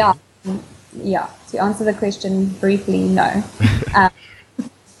 So yeah. To answer the question briefly, no.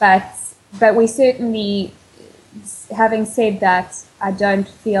 But we certainly, having said that, I don't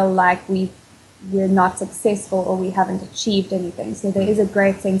feel like we're not successful or we haven't achieved anything. So there is a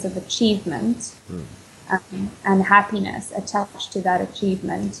great sense of achievement and happiness attached to that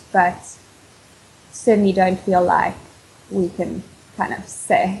achievement, but certainly don't feel like we can kind of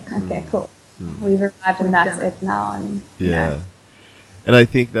say, okay, cool, we've arrived and that's it now. And And I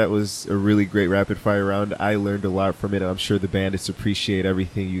think that was a really great rapid fire round. I learned a lot from it. I'm sure the bandits appreciate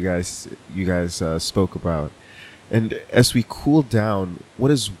everything you guys spoke about. And as we cool down,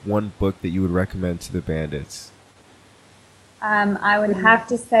 what is one book that you would recommend to the bandits? I would have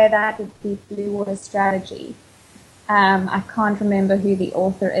to say that would be Blue Water Strategy. I can't remember who the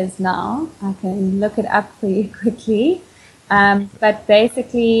author is now. I can look it up for you quickly. But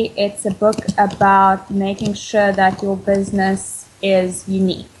basically, it's a book about making sure that your business is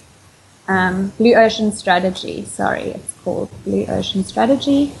unique. Blue Ocean Strategy, it's called Blue Ocean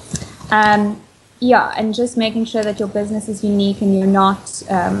Strategy. And just making sure that your business is unique and you're not,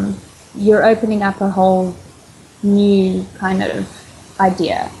 you're opening up a whole new kind of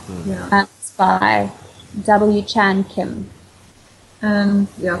idea. It's by W. Chan Kim. And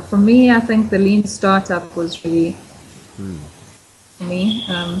for me, I think the Lean Startup was really, for me,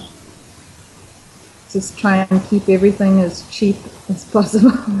 just try and keep everything as cheap as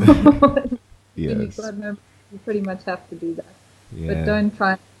possible. Yes. You pretty much have to do that. But don't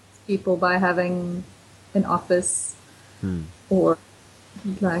try and please people by having an office or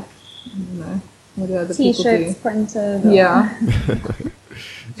like, what do other people do? T-shirts printed. Yes.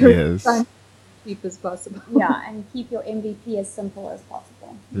 Try and keep cheap as possible. And keep your MVP as simple as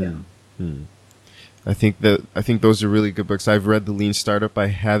possible. I think those are really good books. I've read The Lean Startup. I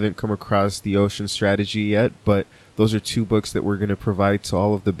haven't come across The Ocean Strategy yet, but those are two books that we're going to provide to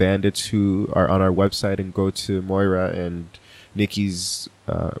all of the bandits who are on our website and go to Moira and Nikki's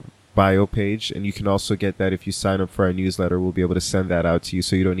bio page. And you can also get that if you sign up for our newsletter. We'll be able to send that out to you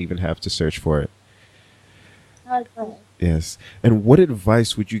so you don't even have to search for it. Okay. Yes. And what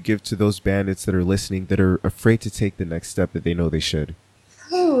advice would you give to those bandits that are listening that are afraid to take the next step that they know they should?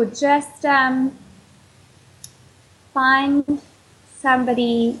 Oh, just find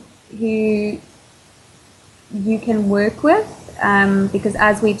somebody who you can work with, because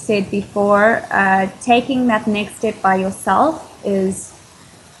as we've said before, taking that next step by yourself is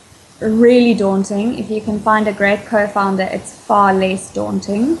really daunting. If you can find a great co-founder, it's far less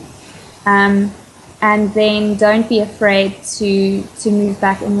daunting. And then don't be afraid to move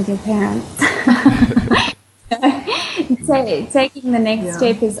back in with your parents. Taking the next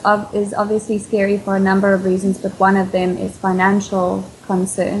step is obviously scary for a number of reasons, but one of them is financial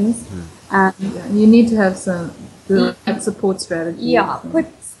concerns. You need to have some good support strategies. Yeah,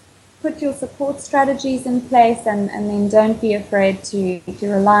 put your support strategies in place, and then don't be afraid to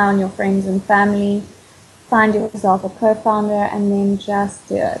rely on your friends and family. Find yourself a co-founder, and then just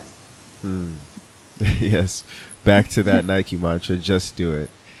do it. Yes, back to that Nike mantra, just do it.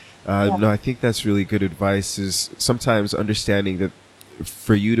 No, I think that's really good advice, is sometimes understanding that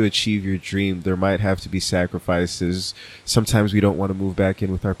for you to achieve your dream, there might have to be sacrifices. Sometimes we don't want to move back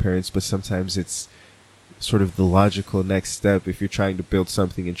in with our parents, but sometimes it's sort of the logical next step if you're trying to build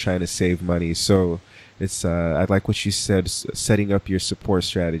something and trying to save money. So it's, I like what you said, setting up your support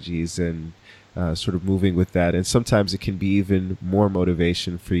strategies and sort of moving with that. And sometimes it can be even more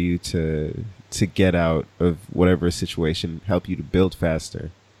motivation for you to get out of whatever situation, help you to build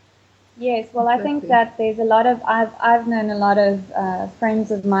faster. Yes, well, I think that there's a lot of, I've known a lot of friends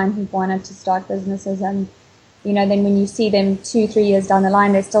of mine who've wanted to start businesses, and, you know, then when you see them 2-3 years down the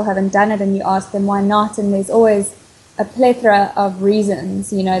line, they still haven't done it, and you ask them why not, and there's always a plethora of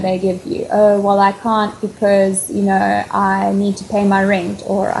reasons, you know, they give you. Oh, well, I can't because, you know, I need to pay my rent,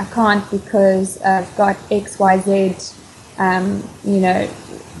 or I can't because I've got XYZ, you know,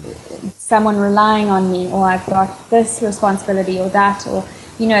 someone relying on me, or I've got this responsibility or that, or,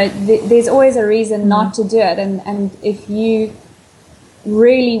 you know, there's always a reason not to do it. And if you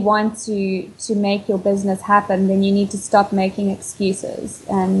really want to make your business happen, then you need to stop making excuses.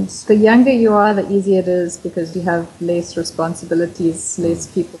 And the younger you are, the easier it is, because you have less responsibilities, less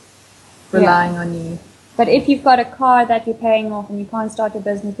people relying on you. But if you've got a car that you're paying off and you can't start a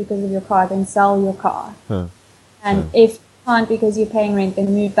business because of your car, then sell your car. And if you can't because you're paying rent,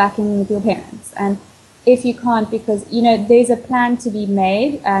 then move back in with your parents. And if you can't because, you know, there's a plan to be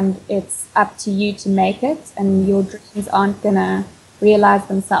made, and it's up to you to make it, and your dreams aren't going to realize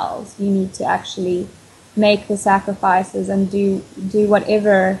themselves. You need to actually make the sacrifices and do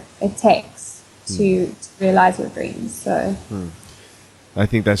whatever it takes to realize your dreams. So I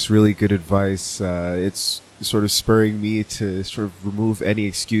think that's really good advice. It's sort of spurring me to sort of remove any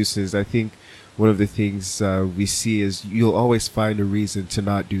excuses. I think one of the things we see is you'll always find a reason to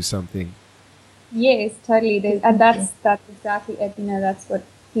not do something. Yes, totally. And that's exactly it. You know, that's what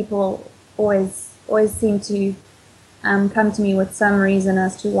people always seem to come to me with some reason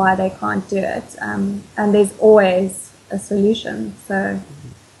as to why they can't do it. And there's always a solution. So,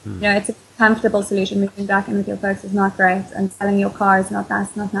 you know, it's a comfortable solution. Moving back in with your folks is not great, and selling your car is not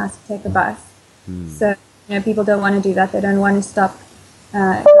nice. Not nice to take a bus. So, you know, people don't want to do that. They don't want to stop going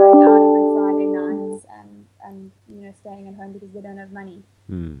out every Friday nights and you know, staying at home because they don't have money.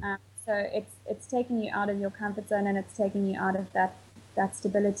 So it's taking you out of your comfort zone, and it's taking you out of that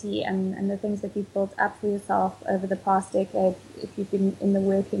stability and the things that you've built up for yourself over the past decade if you've been in the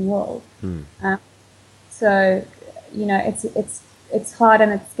working world. So, you know, it's hard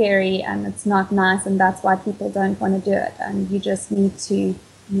and it's scary and it's not nice, and that's why people don't want to do it. And you just need to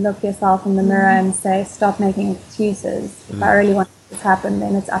look yourself in the mirror and say, stop making excuses. If I really want this to happen,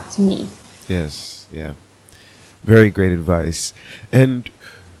 then it's up to me. Yes, yeah. Very great advice. And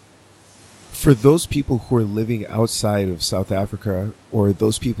for those people who are living outside of South Africa, or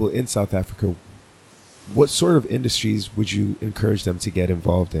those people in South Africa, what sort of industries would you encourage them to get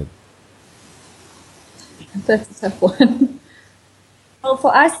involved in? That's a tough one. Well,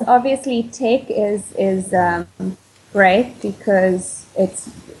 for us, obviously, tech is great because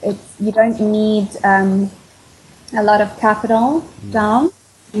it's you don't need a lot of capital down.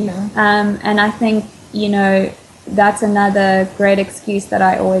 And I think, you know, that's another great excuse that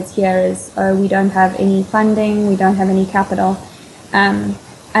I always hear is, oh, we don't have any funding, we don't have any capital. And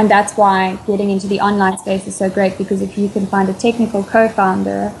that's why getting into the online space is so great, because if you can find a technical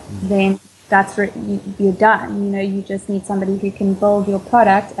co-founder, then you're done. You know, you just need somebody who can build your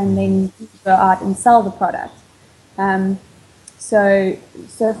product and then go out and sell the product. So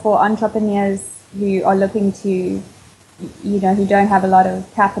for entrepreneurs who are looking to, you know, who don't have a lot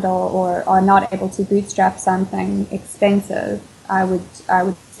of capital or are not able to bootstrap something expensive, I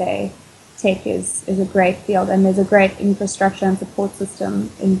would say tech is a great field, and there's a great infrastructure and support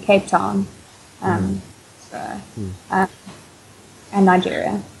system in Cape Town, and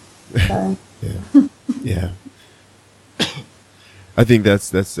Nigeria. So. Yeah. I think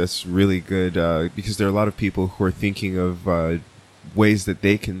that's really good because there are a lot of people who are thinking of ways that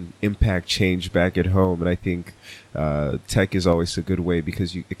they can impact change back at home, and I think tech is always a good way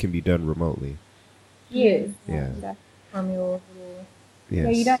because it can be done remotely. Yes. Yeah. From your little... Yes.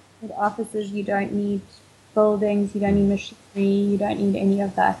 So you don't need offices, you don't need buildings, you don't need machinery, you don't need any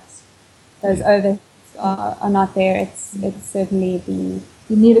of that. Those overheads are not there. It's certainly the...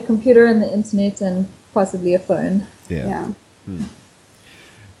 You need a computer and the internet and possibly a phone. Yeah.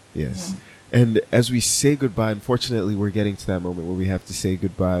 Yes. And as we say goodbye, unfortunately, we're getting to that moment where we have to say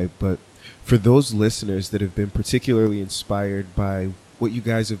goodbye. But for those listeners that have been particularly inspired by what you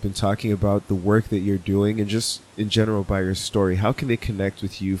guys have been talking about, the work that you're doing, and just in general by your story, how can they connect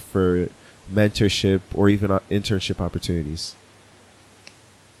with you for mentorship or even internship opportunities?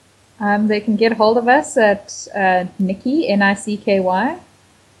 They can get hold of us at Nicky, Nicky,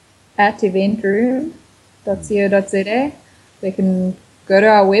 at eventroom.co.za. They can go to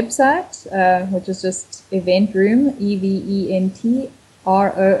our website, which is just eventroom,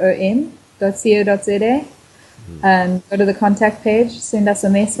 eventroom.co.za, and go to the contact page, send us a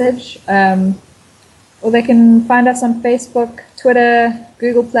message, or they can find us on Facebook, Twitter,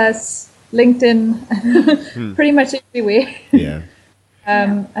 Google+, LinkedIn, pretty much everywhere. Yeah.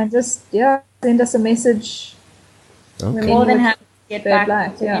 And just, send us a message. Okay. We're more than happy to get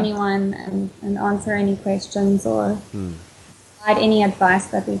back to yeah. anyone and answer any questions or provide any advice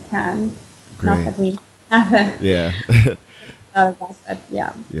that we can. Great. Not that we have Yeah. advice, but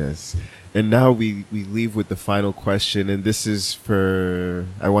yeah. Yes. And now we leave with the final question, and this is for,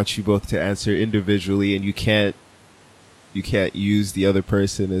 I want you both to answer individually, and you can't use the other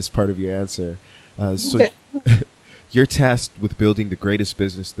person as part of your answer. So you're tasked with building the greatest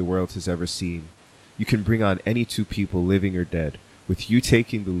business the world has ever seen. You can bring on any two people, living or dead. With you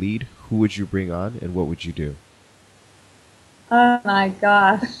taking the lead, who would you bring on and what would you do? Oh my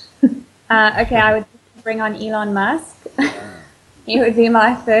gosh. Okay, I would bring on Elon Musk. He would be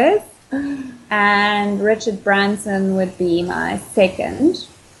my first. And Richard Branson would be my second.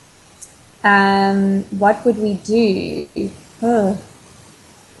 What would we do?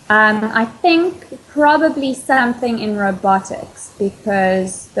 I think probably something in robotics,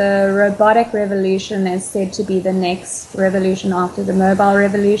 because the robotic revolution is said to be the next revolution after the mobile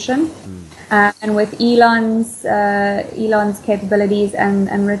revolution. And with Elon's capabilities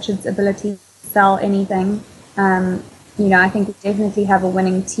and Richard's ability to sell anything, I think we definitely have a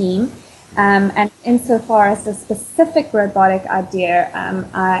winning team. And insofar as the specific robotic idea,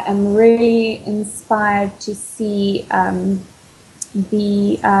 I am really inspired to see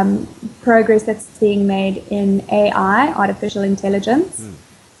the progress that's being made in AI, artificial intelligence.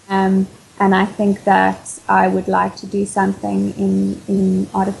 And I think that I would like to do something in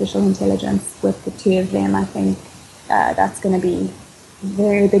artificial intelligence with the two of them. I think that's going to be a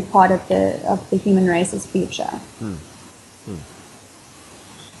very big part of the human race's future.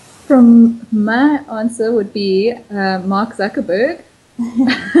 From my answer would be Mark Zuckerberg.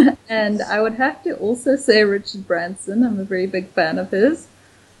 And I would have to also say Richard Branson. I'm a very big fan of his.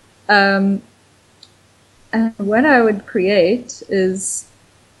 And what I would create is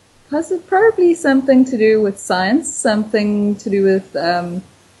probably something to do with science, something to do with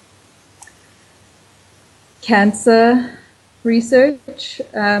cancer research,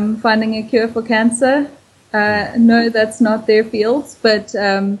 finding a cure for cancer. No, that's not their fields, but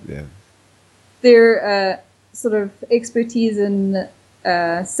their sort of expertise in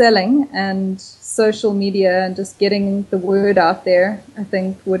selling and social media and just getting the word out there, I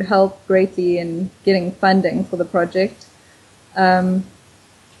think would help greatly in getting funding for the project. And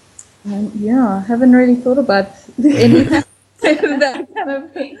I haven't really thought about any that kind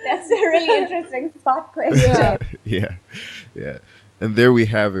of. That's a really interesting spot question. Yeah. And there we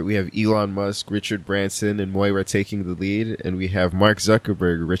have it. We have Elon Musk, Richard Branson, and Moira taking the lead. And we have Mark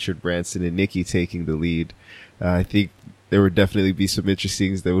Zuckerberg, Richard Branson, and Nicky taking the lead. I think there would definitely be some interesting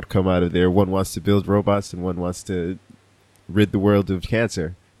things that would come out of there. One wants to build robots and one wants to rid the world of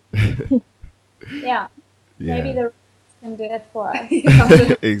cancer. Yeah. Maybe the robots can do it for us.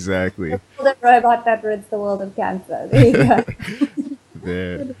 Exactly. The robot that rids the world of cancer. There you go.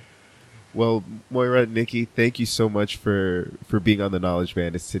 There. Well, Moira, Nikki, thank you so much for being on the Knowledge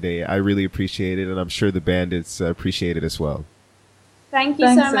Bandits today. I really appreciate it, and I'm sure the Bandits appreciate it as well. Thank you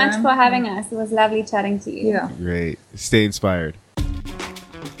Thanks, so much Sam. for having us. It was lovely chatting to you. Yeah. Great. Stay inspired.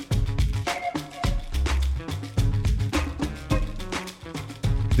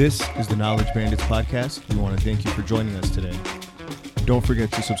 This is the Knowledge Bandits podcast. We want to thank you for joining us today. Don't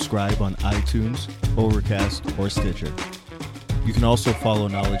forget to subscribe on iTunes, Overcast, or Stitcher. You can also follow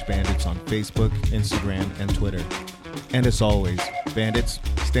Knowledge Bandits on Facebook, Instagram, and Twitter. And as always, Bandits,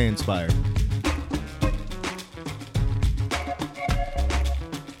 stay inspired.